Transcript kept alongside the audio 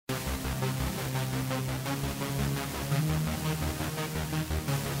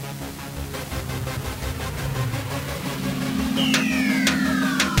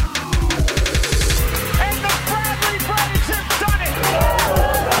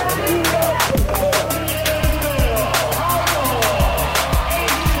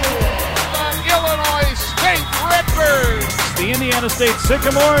State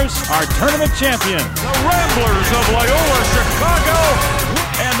Sycamores are tournament champions. The Ramblers of Loyola Chicago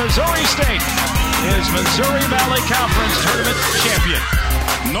and Missouri State is Missouri Valley Conference tournament champion.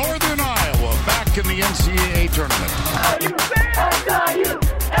 Northern Iowa back in the NCAA tournament.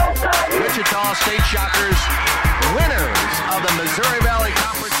 Wichita State Shockers, winners of the Missouri Valley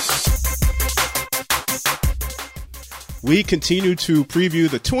Conference. We continue to preview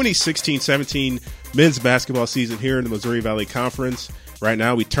the 2016-17 men's basketball season here in the Missouri Valley Conference. Right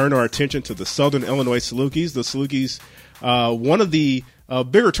now, we turn our attention to the Southern Illinois Salukis. The Salukis, one of the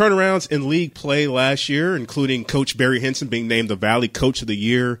bigger turnarounds in league play last year, including Coach Barry Henson being named the Valley Coach of the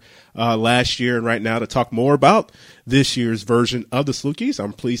Year last year. And right now, to talk more about this year's version of the Salukis,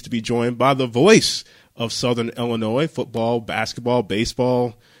 I'm pleased to be joined by the voice of Southern Illinois football, basketball,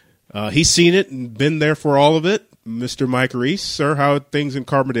 baseball. He's seen it and been there for all of it. Mr. Mike Reis. Sir, how are things in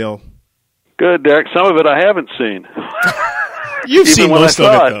Carbondale? Good, Derek. Some of it I haven't seen. You've seen most of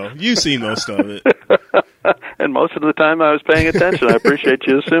it, though. You've seen most of it. And most of the time I was paying attention. I appreciate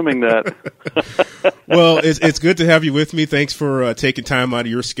you assuming that. Well, it's good to have you with me. Thanks for taking time out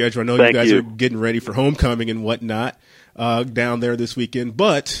of your schedule. I know you guys are getting ready for homecoming and whatnot down there this weekend.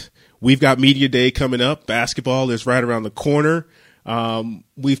 But we've got Media Day coming up. Basketball is right around the corner.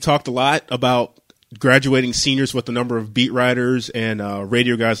 We've talked a lot about graduating seniors with a number of beat writers and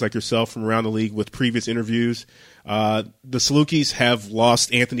radio guys like yourself from around the league with previous interviews. The Salukis have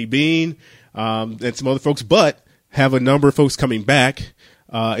lost Anthony Bean and some other folks, but have a number of folks coming back,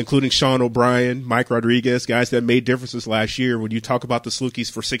 including Sean O'Brien, Mike Rodriguez, guys that made differences last year. When you talk about the Salukis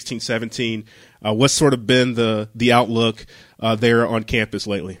for 16-17, what's sort of been the outlook there on campus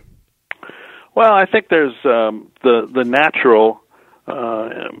lately? Well, I think there's the natural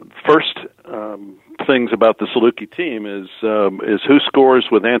first things about the Saluki team is who scores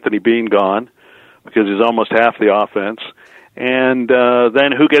with Anthony Bean gone, because he's almost half the offense, and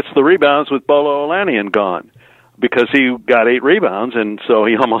then who gets the rebounds with Bolo Olanian gone, because he got 8 rebounds, and so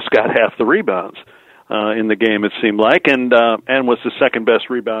he almost got half the rebounds in the game, it seemed like, and was the second best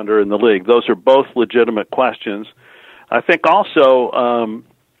rebounder in the league. Those are both legitimate questions. I think also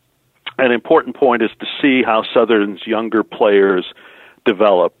an important point is to see how Southern's younger players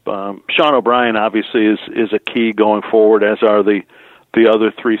develop. Sean O'Brien obviously is a key going forward, as are the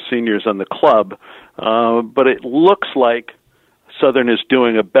other 3 seniors on the club. But it looks like Southern is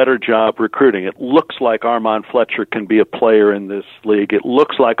doing a better job recruiting. It looks like Armand Fletcher can be a player in this league. It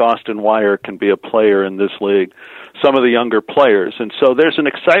looks like Austin Wire can be a player in this league, some of the younger players. And so there's an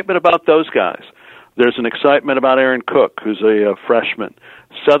excitement about those guys. There's an excitement about Aaron Cook, who's a freshman.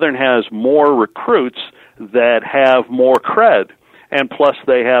 Southern has more recruits that have more cred. And plus,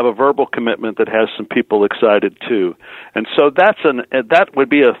 they have a verbal commitment that has some people excited too. And so that would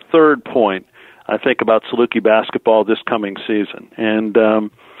be a third point, I think, about Saluki basketball this coming season. And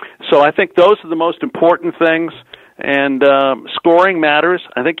so I think those are the most important things. And scoring matters.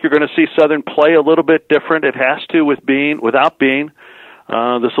 I think you're going to see Southern play a little bit different. It has to without Bean.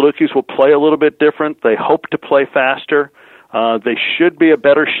 The Salukis will play a little bit different. They hope to play faster. They should be a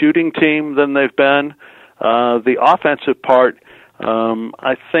better shooting team than they've been. The offensive part,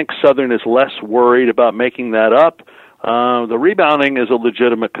 I think Southern is less worried about making that up. The rebounding is a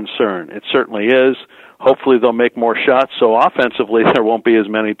legitimate concern. It certainly is. Hopefully they'll make more shots, so offensively there won't be as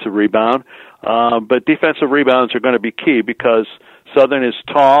many to rebound. But defensive rebounds are going to be key, because Southern is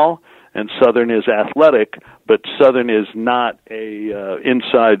tall and Southern is athletic, but Southern is not a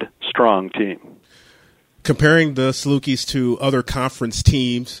inside strong team. Comparing the Salukis to other conference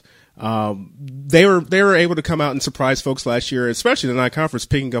teams, they were able to come out and surprise folks last year, especially the non-conference,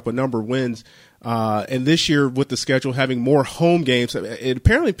 picking up a number of wins. And this year, with the schedule having more home games, it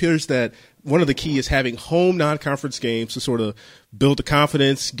apparently appears that one of the key is having home non-conference games to sort of build the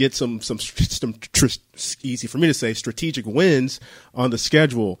confidence, get some easy for me to say, strategic wins on the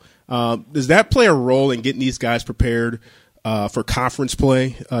schedule. Does that play a role in getting these guys prepared for conference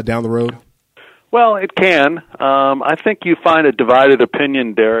play down the road? Well, it can. I think you find a divided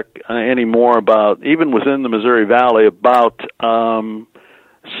opinion, Derek, anymore about, even within the Missouri Valley, about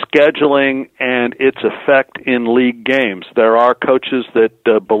scheduling and its effect in league games. There are coaches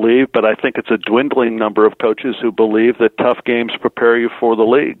that believe, but I think it's a dwindling number of coaches who believe that tough games prepare you for the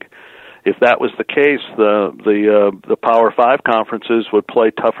league. If that was the case, the Power 5 conferences would play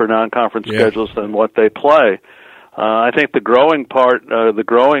tougher non-conference schedules than what they play. I think the growing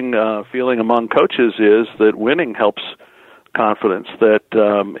feeling among coaches is that winning helps confidence, that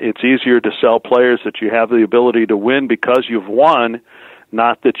it's easier to sell players that you have the ability to win because you've won,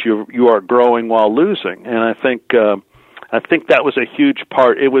 not that you are growing while losing. And I think that was a huge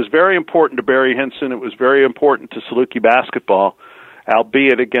part. It was very important to Barry Henson. It was very important to Saluki basketball.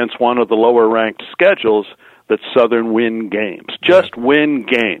 albeit against one of the lower-ranked schedules, that Southern win games. Just win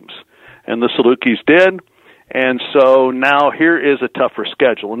games. And the Salukis did. And so now here is a tougher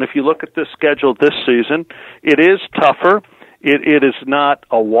schedule. And if you look at this schedule this season, it is tougher. It is not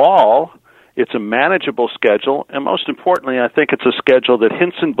a wall. It's a manageable schedule. And most importantly, I think it's a schedule that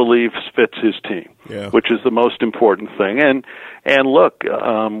Hinson believes fits his team, which is the most important thing. And look,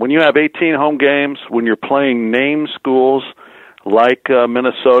 when you have 18 home games, when you're playing name schools like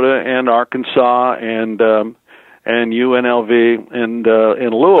Minnesota and Arkansas and UNLV and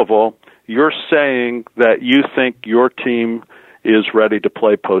in Louisville, you're saying that you think your team is ready to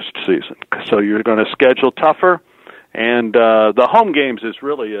play postseason. So you're going to schedule tougher, and the home games is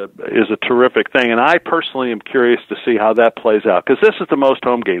really a terrific thing. And I personally am curious to see how that plays out, because this is the most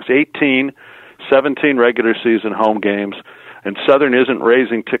home games, 18, 17 regular season home games, and Southern isn't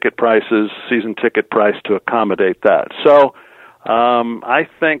raising season ticket price to accommodate that. So I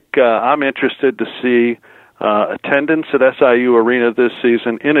think I'm interested to see attendance at SIU Arena this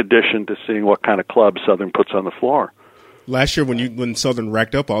season, in addition to seeing what kind of club Southern puts on the floor. Last year, when Southern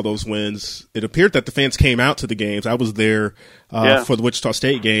racked up all those wins, it appeared that the fans came out to the games. I was there for the Wichita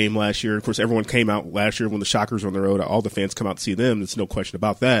State game last year. Of course, everyone came out last year when the Shockers were on the road. All the fans come out to see them. There's no question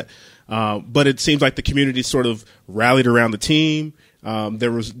about that. But it seems like the community sort of rallied around the team. They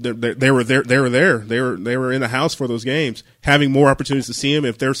were there. They were in the house for those games, having more opportunities to see them.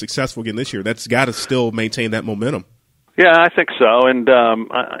 If they're successful again this year, that's got to still maintain that momentum. Yeah, I think so. And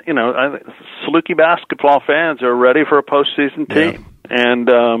Saluki basketball fans are ready for a postseason team, and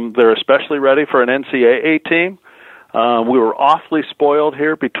they're especially ready for an NCAA team. We were awfully spoiled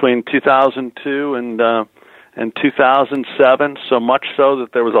here between 2002 and 2007, so much so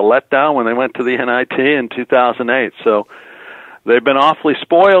that there was a letdown when they went to the NIT in 2008. So they've been awfully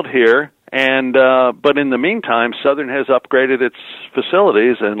spoiled here, and but in the meantime, Southern has upgraded its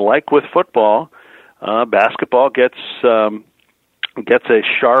facilities, and like with football, basketball gets a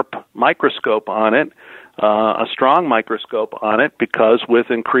sharp microscope on it, a strong microscope on it, because with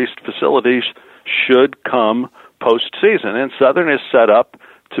increased facilities should come postseason, and Southern is set up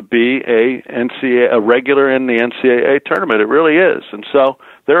to be a regular in the NCAA tournament. It really is, and so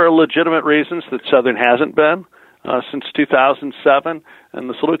there are legitimate reasons that Southern hasn't been since 2007, and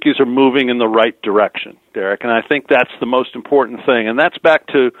the Salukis are moving in the right direction, Derek, and I think that's the most important thing, and that's back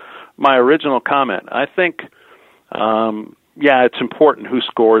to my original comment. I think, it's important who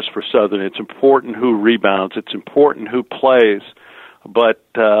scores for Southern. It's important who rebounds. It's important who plays. But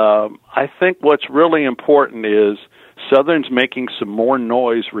I think what's really important is Southern's making some more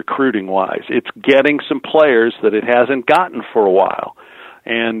noise recruiting-wise. It's getting some players that it hasn't gotten for a while.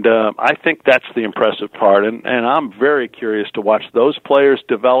 And I think that's the impressive part. And I'm very curious to watch those players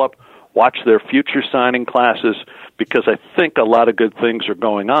develop, watch their future signing classes, because I think a lot of good things are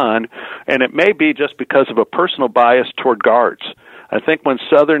going on, and it may be just because of a personal bias toward guards. I think when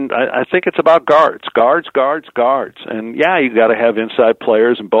Southern, I think it's about guards. And you got to have inside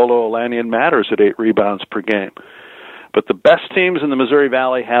players, and Bolo Olanian matters at 8 rebounds per game. But the best teams in the Missouri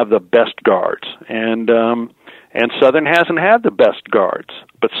Valley have the best guards, and Southern hasn't had the best guards,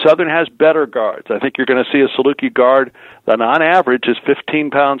 but Southern has better guards. I think you're going to see a Saluki guard that on average is 15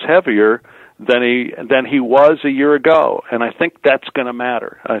 pounds heavier than he was a year ago, and I think that's going to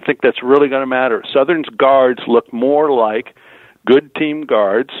matter. I think that's really going to matter. Southern's guards look more like good team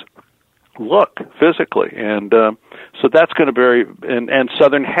guards look physically, and so that's going to vary. And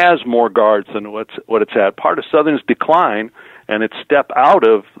Southern has more guards than what it's had. Part of Southern's decline and its step out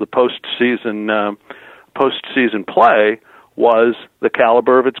of the postseason play was the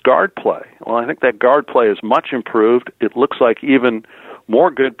caliber of its guard play. Well, I think that guard play is much improved. It looks like even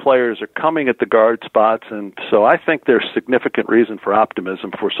more good players are coming at the guard spots, and so I think there's significant reason for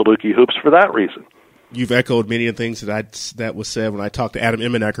optimism for Saluki hoops for that reason. You've echoed many of the things that was said when I talked to Adam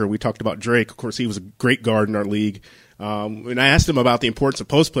Emmenecker. We talked about Drake. Of course, he was a great guard in our league. And I asked him about the importance of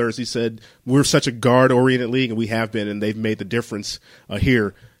post players. He said, we're such a guard-oriented league, and we have been, and they've made the difference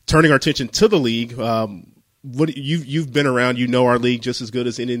here. Turning our attention to the league, you've been around, you know our league just as good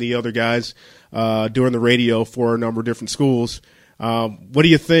as any of the other guys doing the radio for a number of different schools. What do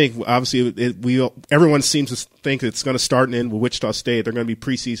you think? Obviously, everyone seems to think it's going to start and end with Wichita State. They're going to be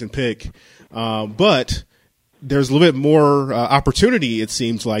preseason pick. But there's a little bit more opportunity, it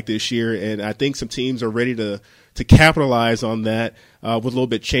seems like, this year, and I think some teams are ready to capitalize on that with a little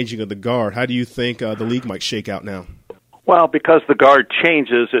bit changing of the guard. How do you think the league might shake out now? Well, because the guard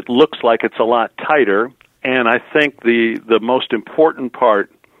changes, it looks like it's a lot tighter, and I think the most important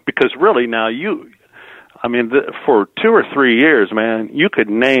part, because really now I mean, for 2 or 3 years, man, you could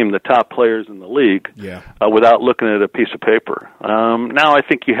name the top players in the league without looking at a piece of paper. Now I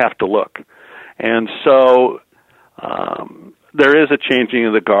think you have to look. And so there is a changing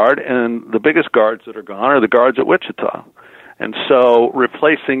of the guard, and the biggest guards that are gone are the guards at Wichita. And so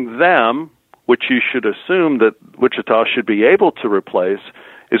replacing them, which you should assume that Wichita should be able to replace,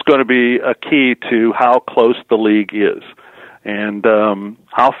 is going to be a key to how close the league is. And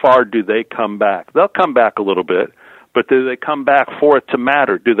how far do they come back? They'll come back a little bit, but do they come back for it to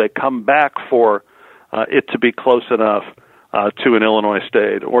matter? Do they come back for it to be close enough to an Illinois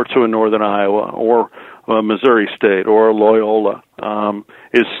State or to a Northern Iowa or a Missouri State or Loyola?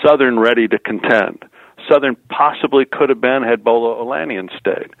 Is Southern ready to contend? Southern possibly could have been had Bolo Olanian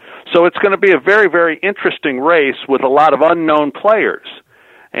stayed. So it's going to be a very, very interesting race with a lot of unknown players.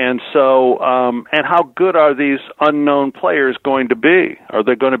 And so, and how good are these unknown players going to be? Are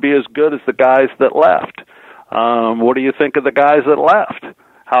they going to be as good as the guys that left? What do you think of the guys that left?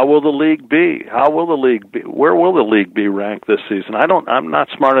 How will the league be? How will the league be? Where will the league be ranked this season? I'm not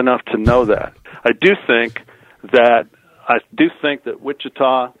smart enough to know that. I do think that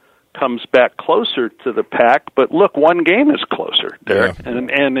Wichita comes back closer to the pack, but look, one game is closer, Derek,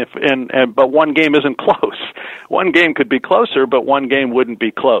 but one game isn't close. One game could be closer, but one game wouldn't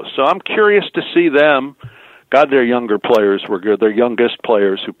be close. So I'm curious to see them. God, their younger players were good. Their youngest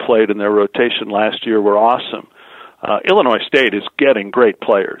players who played in their rotation last year were awesome. Illinois State is getting great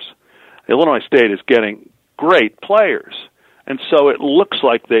players. Illinois State is getting great players. And so it looks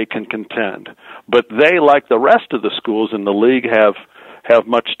like they can contend. But they, like the rest of the schools in the league, have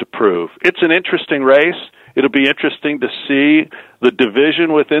much to prove. It's an interesting race. It'll be interesting to see the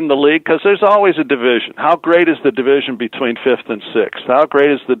division within the league, because there's always a division. How great is the division between 5th and 6th? How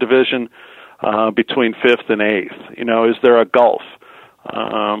great is the division between 5th and 8th? You know, is there a gulf?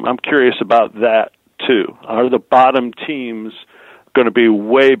 I'm curious about that, too. Are the bottom teams going to be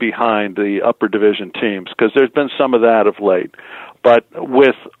way behind the upper division teams? Because there's been some of that of late. But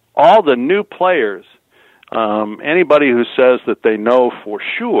with all the new players, anybody who says that they know for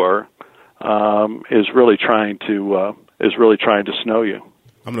sure is really trying to snow you.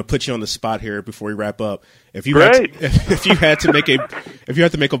 I'm going to put you on the spot here before we wrap up. If you had to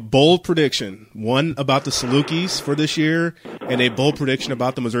make a bold prediction, one about the Salukis for this year, and a bold prediction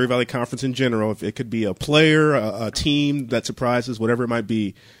about the Missouri Valley Conference in general, if it could be a player, a team that surprises, whatever it might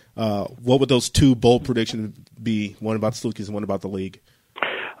be, what would those two bold predictions be? One about the Salukis and one about the league.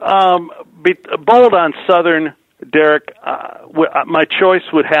 Bold on Southern, Derek. My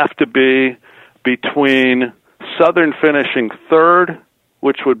choice would have to be between Southern finishing 3rd,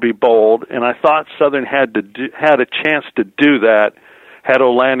 which would be bold, and I thought Southern had a chance to do that had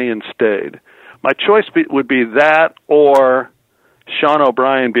Olanian stayed. My choice would be that or Sean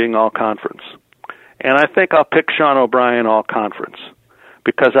O'Brien being all-conference. And I think I'll pick Sean O'Brien all-conference,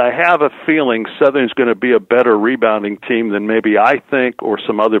 because I have a feeling Southern's going to be a better rebounding team than maybe I think or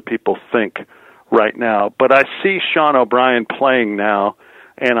some other people think right now. But I see Sean O'Brien playing now,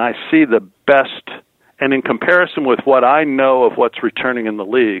 and I see the best. And in comparison with what I know of what's returning in the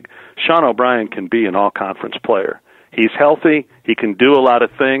league, Sean O'Brien can be an all-conference player. He's healthy. He can do a lot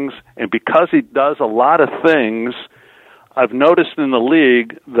of things. And because he does a lot of things, I've noticed in the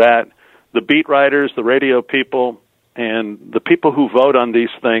league that the beat writers, the radio people, and the people who vote on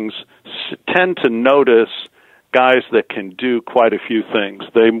these things tend to notice guys that can do quite a few things.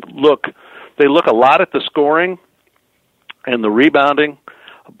 They look a lot at the scoring and the rebounding,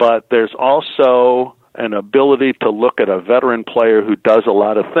 but there's also an ability to look at a veteran player who does a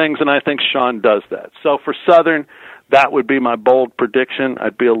lot of things, and I think Sean does that. So for Southern, that would be my bold prediction. I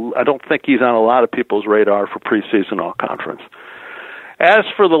don't think he's on a lot of people's radar for preseason all-conference. As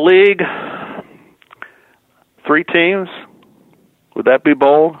for the league, 3 teams, would that be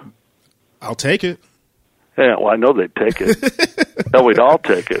bold? I'll take it. Yeah, well, I know they'd take it. No, we'd all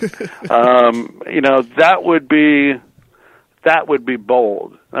take it. That would be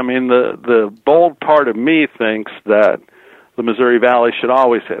bold. I mean, the bold part of me thinks that the Missouri Valley should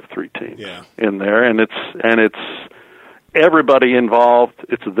always have 3 teams in there, and it's everybody involved.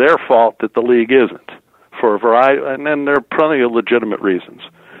 It's their fault that the league isn't for a variety, and then there are plenty of legitimate reasons.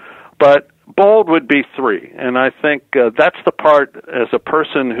 But bold would be 3, and I think that's the part as a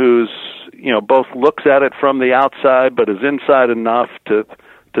person who's both looks at it from the outside but is inside enough to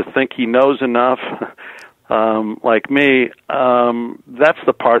think he knows enough. Like me, that's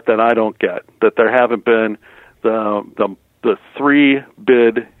the part that I don't get, that there haven't been the 3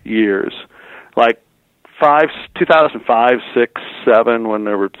 bid years, like 2005, 6, 7, when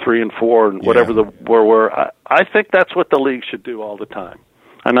there were 3 and 4 and whatever the were. I think that's what the league should do all the time.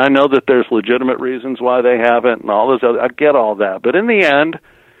 And I know that there's legitimate reasons why they haven't, and all those other. I get all that, but in the end,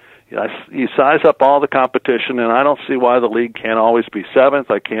 you size up all the competition, and I don't see why the league can't always be seventh.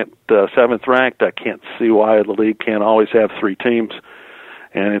 Seventh ranked. I can't see why the league can't always have 3 teams.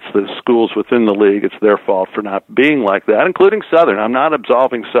 And it's the schools within the league. It's their fault for not being like that, including Southern. I'm not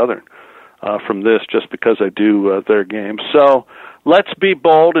absolving Southern from this just because I do their games. So let's be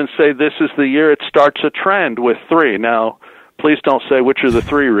bold and say this is the year it starts a trend with 3. Now, please don't say which are the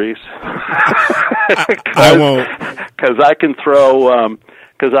 3, Reese. I won't. Because I can throw.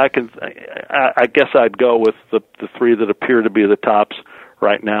 I guess I'd go with the 3 that appear to be the tops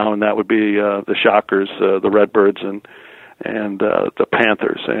right now, and that would be the Shockers, the Redbirds, and the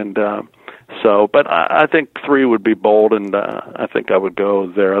Panthers. And but I think 3 would be bold, and I think I would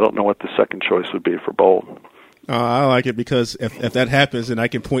go there. I don't know what the second choice would be for bold. I like it because if that happens, and I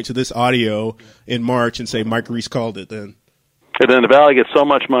can point to this audio in March and say Mike Reis called it, then. And then the Valley gets so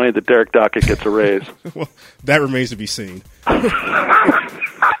much money that Derek Dockett gets a raise. Well, that remains to be seen.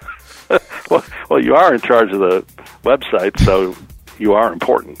 Well, you are in charge of the website, so you are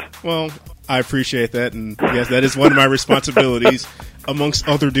important. Well, I appreciate that, and yes, that is one of my responsibilities amongst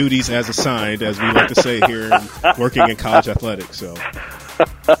other duties as assigned, as we like to say here, in working in college athletics. So,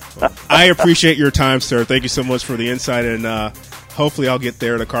 I appreciate your time, sir. Thank you so much for the insight, and hopefully I'll get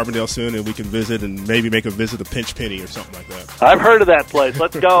there to Carbondale soon, and we can visit and maybe make a visit to Pinch Penny or something like that. I've heard of that place.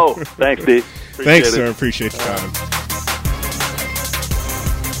 Let's go. Thanks, Steve. Thanks, sir. Appreciate your time.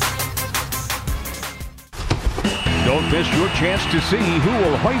 Don't miss your chance to see who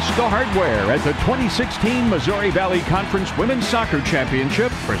will hoist the hardware at the 2016 Missouri Valley Conference Women's Soccer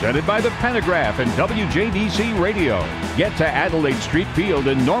Championship, presented by the Pantagraph and WJDC Radio. Get to Adelaide Street Field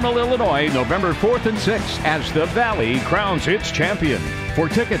in Normal, Illinois, November 4th and 6th as the Valley crowns its champion. For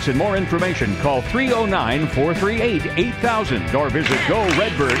tickets and more information, call 309-438-8000 or visit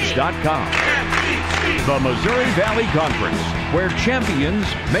GoRedbirds.com. The Missouri Valley Conference, where champions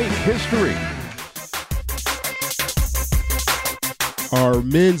make history. Our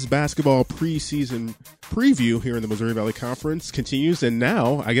men's basketball preseason preview here in the Missouri Valley Conference continues, and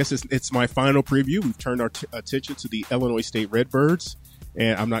now I guess it's my final preview. We've turned our attention to the Illinois State Redbirds,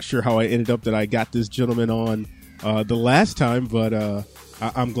 and I'm not sure how I ended up that I got this gentleman on the last time, but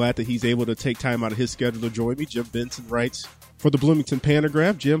I'm glad that he's able to take time out of his schedule to join me. Jim Benson writes for the Bloomington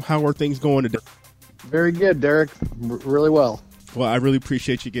Pantagraph. Jim, how are things going today? Very good, Derek. Really well. Well, I really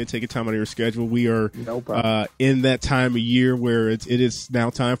appreciate you again taking time out of your schedule. We are in that time of year where it is now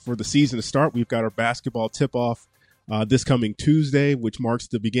time for the season to start. We've got our basketball tip-off this coming Tuesday, which marks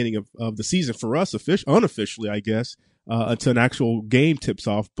the beginning of the season for us, unofficially, I guess, until an actual game tips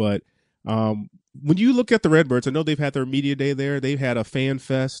off. But when you look at the Redbirds, I know they've had their media day there. They've had a fan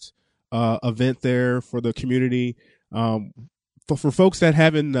fest event there for the community. For folks that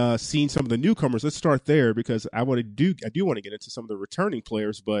haven't seen some of the newcomers, let's start there because I do want to get into some of the returning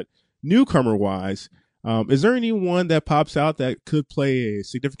players. But newcomer wise, is there anyone that pops out that could play a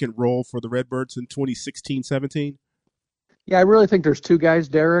significant role for the Redbirds in 2016-17? Yeah, I really think there's 2 guys,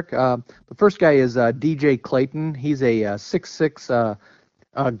 Derek. The first guy is DJ Clayton. He's a 6'6"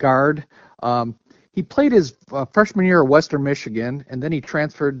 guard. He played his freshman year at Western Michigan, and then he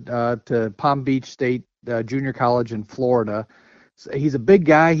transferred to Palm Beach State Junior College in Florida. He's a big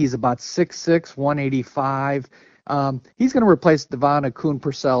guy. He's about 6'6", 185. He's going to replace Devon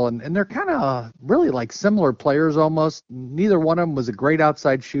Akun-Purcell, and they're kind of really like similar players almost. Neither one of them was a great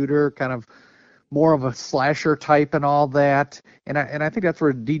outside shooter, kind of more of a slasher type and all that. And I think that's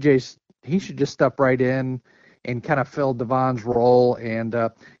where he should just step right in and kind of fill Devon's role, and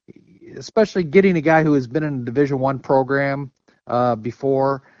especially getting a guy who has been in a Division I program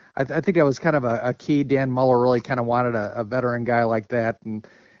before. I think that was kind of a key. Dan Muller really kind of wanted a veteran guy like that, and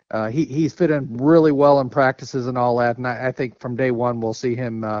he's fit in really well in practices and all that. And I think from day one we'll see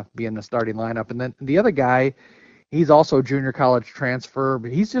him be in the starting lineup. And then the other guy, he's also a junior college transfer,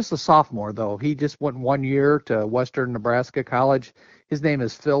 but he's just a sophomore though. He just went 1 year to Western Nebraska College. His name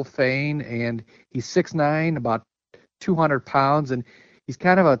is Phil Fain, and he's 6'9", about 200 pounds, and he's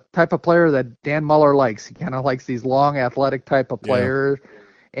kind of a type of player that Dan Muller likes. He kind of likes these long athletic type of players. Yeah.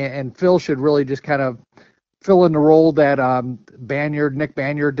 And Phil should really just kind of fill in the role that Nick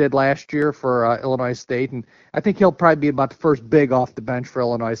Banyard did last year for Illinois State. And I think he'll probably be about the first big off the bench for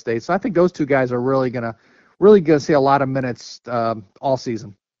Illinois State. So I think those 2 guys are really gonna see a lot of minutes all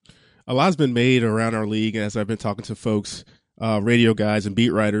season. A lot's been made around our league as I've been talking to folks, radio guys and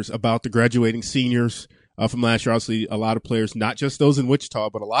beat writers, about the graduating seniors from last year. Obviously, a lot of players, not just those in Wichita,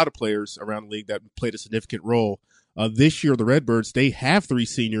 but a lot of players around the league that played a significant role. This year, the Redbirds, they have 3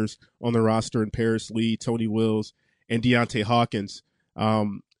 seniors on their roster in Paris Lee, Tony Wills, and Deontay Hawkins.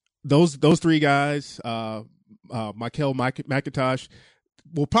 Those three guys, Michael McIntosh,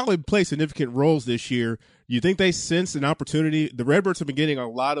 will probably play significant roles this year. You think they sense an opportunity? The Redbirds have been getting a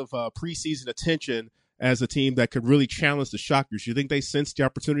lot of preseason attention as a team that could really challenge the Shockers. You think they sense the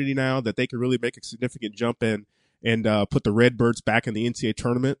opportunity now that they could really make a significant jump in and put the Redbirds back in the NCAA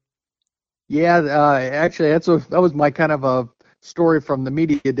tournament? Yeah, actually, that was my kind of a story from the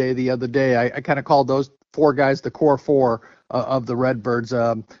media day the other day. I kind of called those four guys the core four of the Redbirds.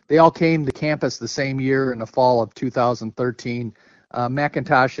 They all came to campus the same year in the fall of 2013.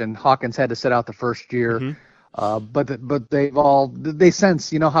 McIntosh and Hawkins had to sit out the first year, but they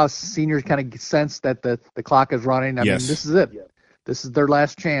sense, how seniors kind of sense that the clock is running. I mean, this is it. This is their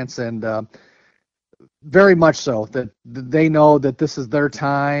last chance, and very much so that they know that this is their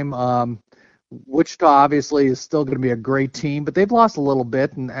time. Wichita obviously is still going to be a great team, but they've lost a little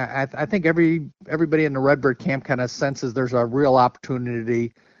bit, and I think everybody in the Redbird camp kind of senses there's a real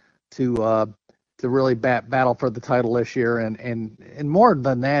opportunity to really battle for the title this year, and more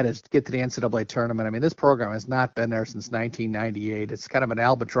than that is to get to the NCAA tournament. I mean, this program has not been there since 1998. It's kind of an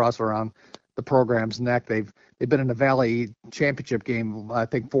albatross around the program's neck. They've been in the Valley Championship game, I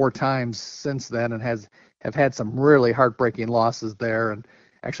think, 4 times since then, and have had some really heartbreaking losses there. And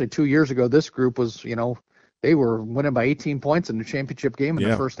actually 2 years ago, this group was, they were winning by 18 points in the championship game in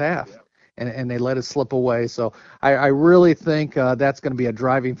the first half. And they let it slip away. So I really think that's going to be a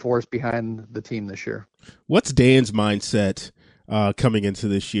driving force behind the team this year. What's Dan's mindset coming into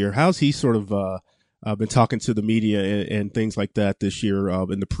this year? How's he sort of been talking to the media and things like that this year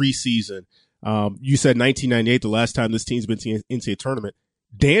in the preseason? You said 1998, the last time this team's been to the NCAA tournament.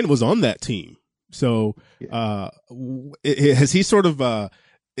 Dan was on that team. So has he sort of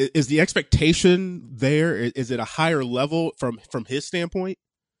is the expectation there? Is it a higher level from his standpoint?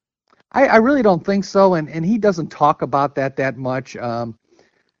 I really don't think so, and he doesn't talk about that much. He kind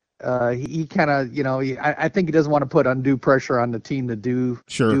of, I think he doesn't want to put undue pressure on the team to do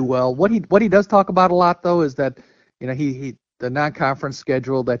well. What he does talk about a lot though is that, he the non-conference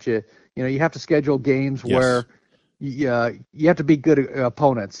schedule that you have to schedule games where you have to beat good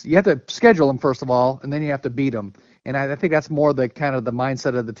opponents. You have to schedule them first of all, and then you have to beat them. And I think that's more the kind of the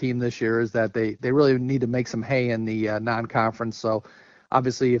mindset of the team this year is that they really need to make some hay in the non-conference. So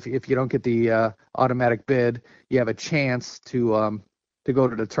obviously, if you don't get the automatic bid, you have a chance to go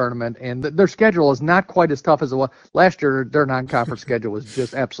to the tournament. And their schedule is not quite as tough as it was last year. Their non-conference schedule was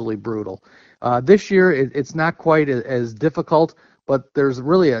just absolutely brutal. This year, it's not quite as difficult, but there's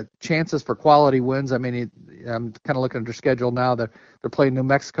really chances for quality wins. I mean, I'm kind of looking at their schedule now. They're playing New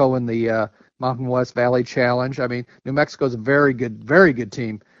Mexico in the Mountain West Valley Challenge. I mean, New Mexico's a very good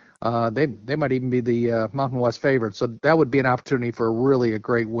team. They might even be the Mountain West favorite, so that would be an opportunity for really a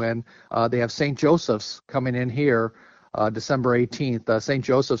great win. They have St. Joseph's coming in here December 18th. St.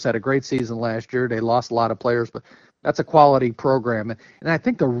 Joseph's had a great season last year. They lost a lot of players, but that's a quality program. And I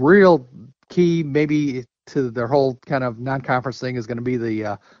think the real key maybe to their whole kind of non-conference thing is going to be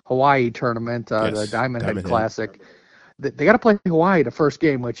the Hawaii tournament, the Diamond Head Classic. They got to play Hawaii the first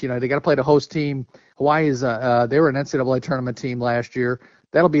game, which, they got to play the host team. Hawaii is they were an NCAA tournament team last year.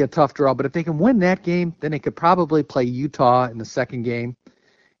 That'll be a tough draw, but if they can win that game, then they could probably play Utah in the second game,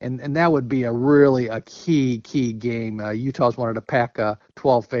 and that would be a key game. Utah's one of the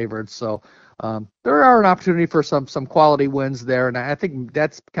Pac-12 favorites, so there are an opportunity for some quality wins there, and I think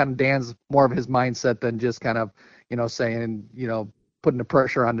that's kind of Dan's more of his mindset than just kind of saying putting the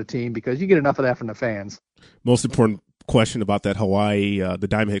pressure on the team, because you get enough of that from the fans. Most important question about that Hawaii, the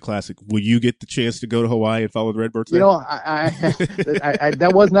Diamond Head Classic. Will you get the chance to go to Hawaii and follow the Redbirds? I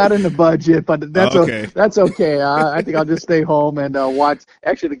that was not in the budget, but that's okay. That's okay. I think I'll just stay home and watch.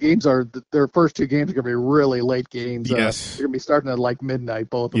 Actually, the games their first 2 games are going to be really late games. Yes. They're going to be starting at like midnight,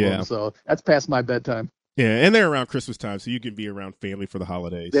 both of them. So that's past my bedtime. Yeah, and they're around Christmas time, so you can be around family for the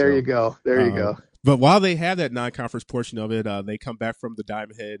holidays. There you go. There you go. But while they have that non-conference portion of it, they come back from the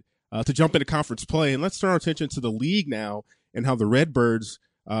Diamond Head to jump into conference play. And let's turn our attention to the league now and how the Redbirds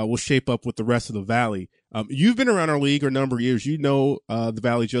will shape up with the rest of the Valley. You've been around our league for a number of years. You know the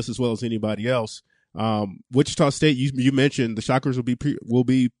Valley just as well as anybody else. Wichita State, you mentioned the Shockers will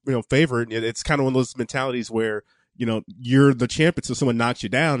be favored. It's kind of one of those mentalities where you're the champion, so someone knocks you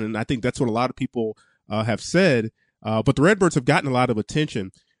down, and I think that's what a lot of people have said. But the Redbirds have gotten a lot of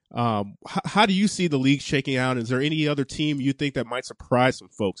attention. How do you see the league shaking out? Is there any other team you think that might surprise some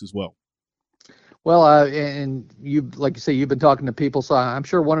folks as well? Well, and you, like you say, you've been talking to people, so I'm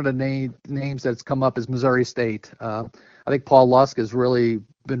sure one of the names that's come up is Missouri State. I think Paul Lusk has really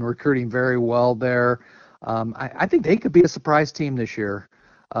been recruiting very well there. I think they could be a surprise team this year.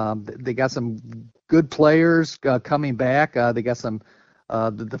 They got some good players coming back. They got some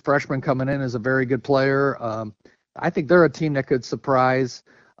The freshman coming in is a very good player. I think they're a team that could surprise.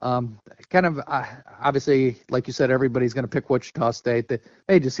 Obviously, like you said, everybody's going to pick Wichita State.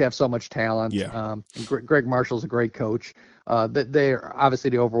 They just have so much talent. Yeah. Greg Marshall's a great coach. They're obviously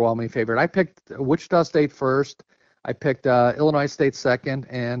the overwhelming favorite. I picked Wichita State first. I picked Illinois State second.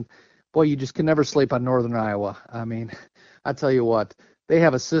 And, boy, you just can never sleep on Northern Iowa. I mean, I tell you what, they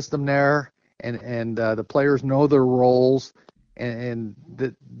have a system there, and the players know their roles. And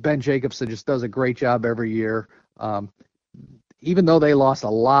Ben Jacobson just does a great job every year. Even though they lost a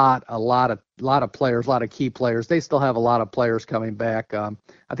lot of players, a lot of key players, they still have a lot of players coming back. I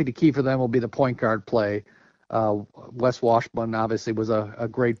think the key for them will be the point guard play. Wes Washburn obviously was a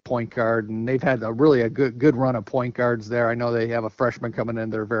great point guard, and they've had a good run of point guards there. I know they have a freshman coming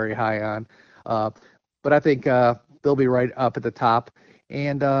in they're very high on. But I think they'll be right up at the top.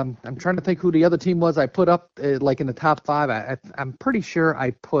 And I'm trying to think who the other team was I put up like in the top 5. I'm pretty sure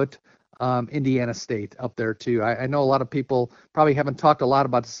I put Indiana State up there too. I know a lot of people probably haven't talked a lot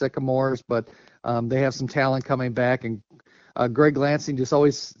about the Sycamores, but they have some talent coming back, and Greg Lansing just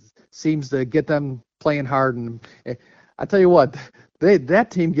always seems to get them playing hard. And I tell you what, that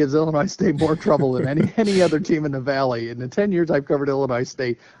team gives Illinois State more trouble than any other team in the Valley. In the 10 years I've covered Illinois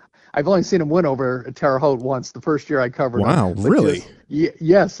State, I've only seen them win over Terre Haute once. The first year I covered them. Wow, really?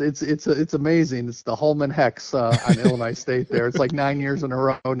 Yes, it's amazing. It's the Holman Hex on Illinois State there. It's like 9 years in a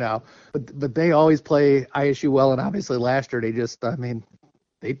row now. But they always play ISU well, and obviously last year they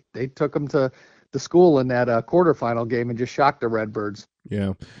took them to the school in that quarterfinal game and just shocked the Redbirds.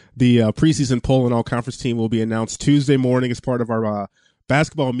 Yeah, the preseason poll and all-conference team will be announced Tuesday morning as part of our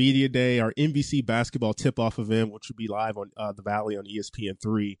Basketball Media Day, our NBC basketball tip-off event, which will be live on the Valley on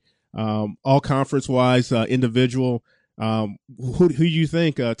ESPN3. All conference-wise, individual, who do you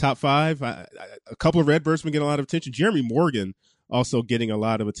think top 5? A couple of Redbirds been getting a lot of attention. Jeremy Morgan also getting a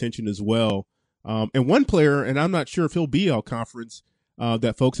lot of attention as well. And one player, and I'm not sure if he'll be all conference,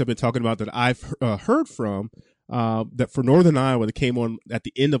 that folks have been talking about that I've heard from, that for Northern Iowa that came on at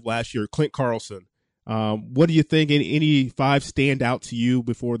the end of last year, Clint Carlson. What do you think? Any 5 stand out to you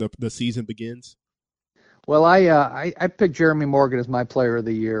before the season begins? Well, I picked Jeremy Morgan as my player of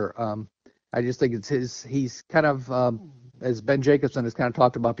the year. I just think he's kind of, as Ben Jacobson has kind of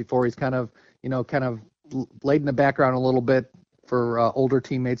talked about before, he's kind of laid in the background a little bit for older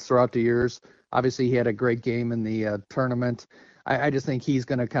teammates throughout the years. Obviously, he had a great game in the tournament. I just think he's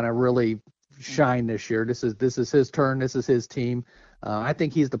going to kind of really shine this year. This is his turn. This is his team. I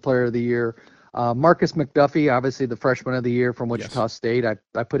think he's the player of the year. Marcus McDuffie, obviously the freshman of the year from Wichita State.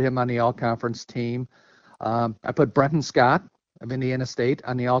 I put him on the all-conference team. I put Brenton Scott of Indiana State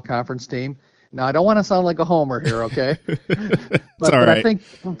on the all-conference team. Now, I don't want to sound like a homer here, okay? but right. I think,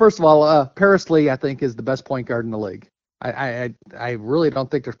 first of all, Paris Lee, I think, is the best point guard in the league. I really don't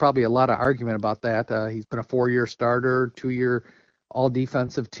think there's probably a lot of argument about that. He's been a 4-year starter, 2-year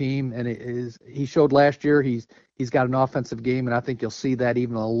all-defensive team, and he showed last year he's got an offensive game, and I think you'll see that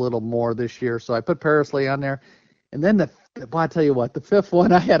even a little more this year. So I put Paris Lee on there. And then I tell you what, the 5th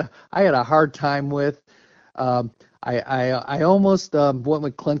one I had a hard time with. I almost went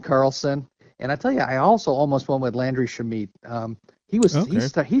with Clint Carlson, and I tell you, I also almost went with Landry Shameet.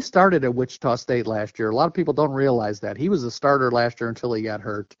 He started at Wichita State last year. A lot of people don't realize that he was a starter last year until he got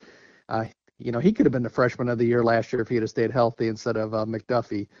hurt. He could have been the freshman of the year last year if he had stayed healthy instead of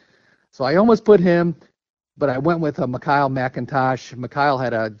McDuffie. So I almost put him, but I went with Mikhail McIntosh. Mikhail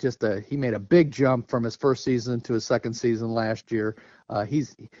had he made a big jump from his first season to his second season last year.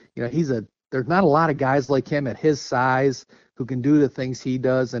 There's not a lot of guys like him at his size who can do the things he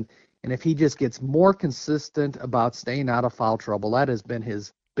does. And if he just gets more consistent about staying out of foul trouble, that has been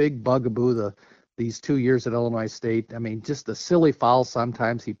his big bugaboo these 2 years at Illinois State. I mean, just the silly fouls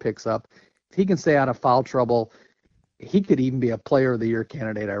sometimes he picks up. If he can stay out of foul trouble, he could even be a player of the year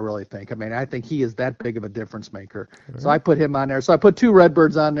candidate, I really think. I mean, I think he is that big of a difference maker. So I put him on there. So I put 2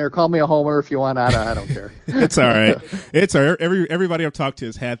 Redbirds on there. Call me a homer if you want. I don't care. It's all right. It's all right. Everybody I've talked to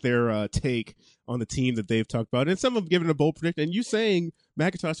has had their take on the team that they've talked about. And some have given a bold prediction. And you saying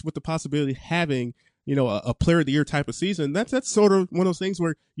McIntosh with the possibility of having, a player of the year type of season, that's sort of one of those things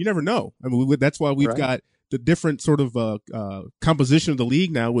where you never know. I mean, that's why we've got the different sort of composition of the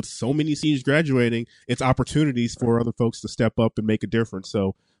league now with so many seniors graduating. It's opportunities for other folks to step up and make a difference.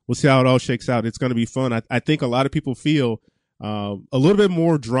 So we'll see how it all shakes out. It's going to be fun. I think a lot of people feel a little bit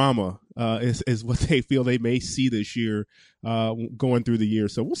more drama is what they feel they may see this year going through the year.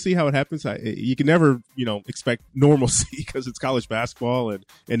 So we'll see how it happens. You can never, expect normalcy because it's college basketball and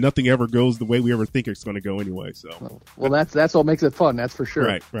nothing ever goes the way we ever think it's going to go anyway. So well, that's what makes it fun. That's for sure.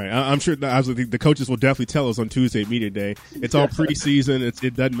 Right. I'm sure the coaches will definitely tell us on Tuesday at media day. It's all preseason.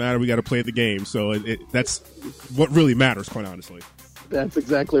 It doesn't matter. We got to play the game. So that's what really matters, quite honestly. That's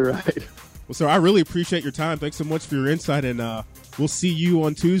exactly right. Well, sir, I really appreciate your time. Thanks so much for your insight, and we'll see you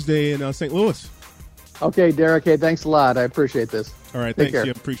on Tuesday in St. Louis. Okay, Derek. Hey, thanks a lot. I appreciate this. All right, thanks, Jim.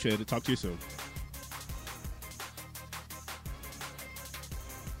 Appreciate it. Talk to you soon.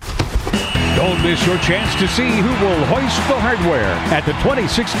 Don't miss your chance to see who will hoist the hardware at the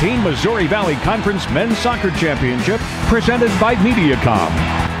 2016 Missouri Valley Conference Men's Soccer Championship presented by Mediacom.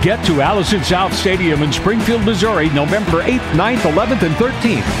 Get to Allison South Stadium in Springfield, Missouri, November 8th, 9th, 11th, and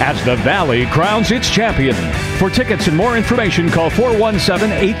 13th as the Valley crowns its champion. For tickets and more information, call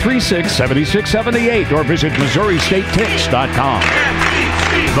 417-836-7678 or visit MissouriStateTix.com.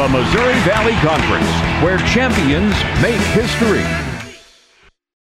 The Missouri Valley Conference, where champions make history.